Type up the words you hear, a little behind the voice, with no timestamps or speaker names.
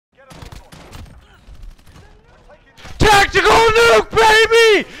Tactical nuke,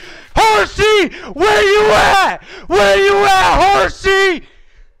 baby! Horsey, where you at? Where you at, Horsey?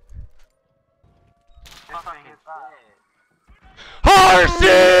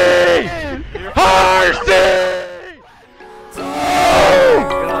 Horsey! Horsey!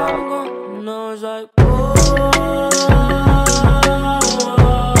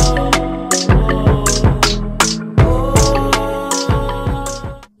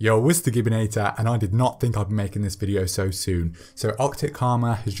 Yo, it's TheGIBBYNATR, and I did not think I'd be making this video so soon. So Arctic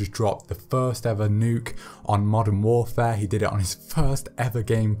Karma has just dropped the first ever nuke on Modern Warfare. He did it on his first ever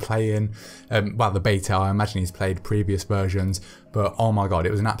game playing, well, the beta. I imagine he's played previous versions, but oh my god,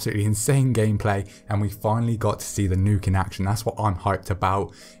 it was an absolutely insane gameplay, and we finally got to see the nuke in action. That's what I'm hyped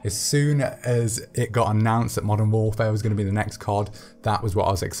about. As soon as it got announced that Modern Warfare was going to be the next COD, that was what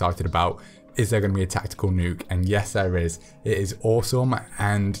I was excited about. Is there going to be a tactical nuke? And yes, there is. It is awesome,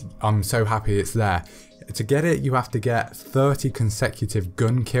 and I'm so happy it's there. To get it, you have to get 30 consecutive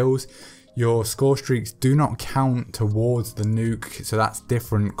gun kills. Your score streaks do not count towards the nuke, so that's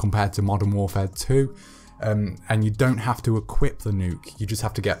different compared to Modern Warfare 2. And you don't have to equip the nuke. You just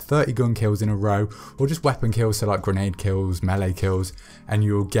have to get 30 gun kills in a row, or just weapon kills, so like grenade kills, melee kills, and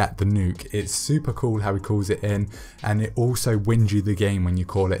you'll get the nuke. It's super cool how he calls it in, and it also wins you the game when you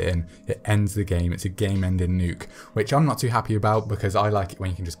call it in. It ends the game. It's a game-ending nuke, which I'm not too happy about, because I like it when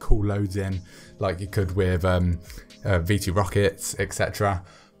you can just call loads in, like you could with V2 rockets, etc.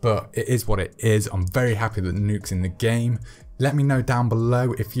 But it is what it is. I'm very happy that the nuke's in the game. Let me know down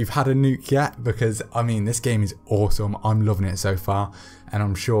below if you've had a nuke yet, because I mean, this game is awesome. I'm loving it so far, and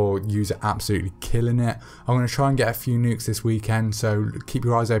I'm sure yous are absolutely killing it. I'm going to try and get a few nukes this weekend, so keep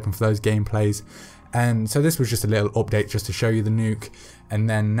your eyes open for those gameplays. And so this was just a little update just to show you the nuke, and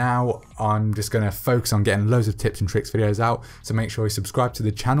then now I'm just going to focus on getting loads of tips and tricks videos out. So make sure you subscribe to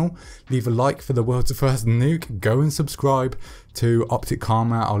the channel, leave a like for the world's first nuke, go and subscribe to Arctic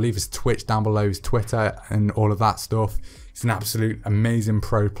Karma. I'll leave his Twitch down below, his Twitter and all of that stuff. He's an absolute amazing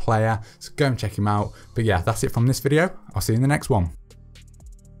pro player, so go and check him out. But yeah, that's it from this video. I'll see you in the next one.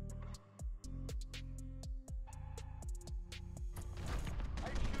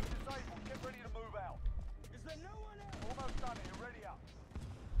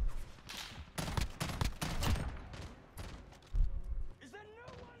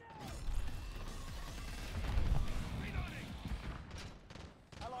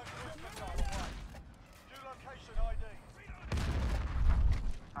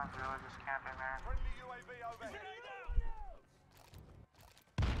 Just camping there. Friendly UAV overhead.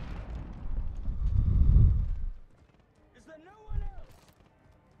 Is there no one else?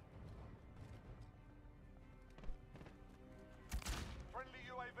 Friendly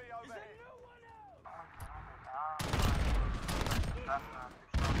UAV overhead. Is there no one else?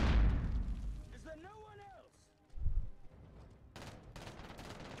 Is there no one else?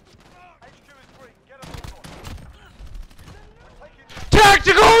 HQ is free. Get them all.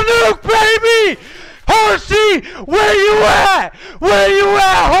 Tactical nuke, baby! Horsey, where you at? Where you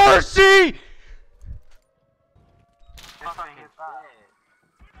at, Horsey?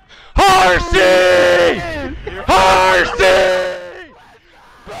 Horsey! Horsey!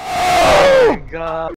 Oh my god.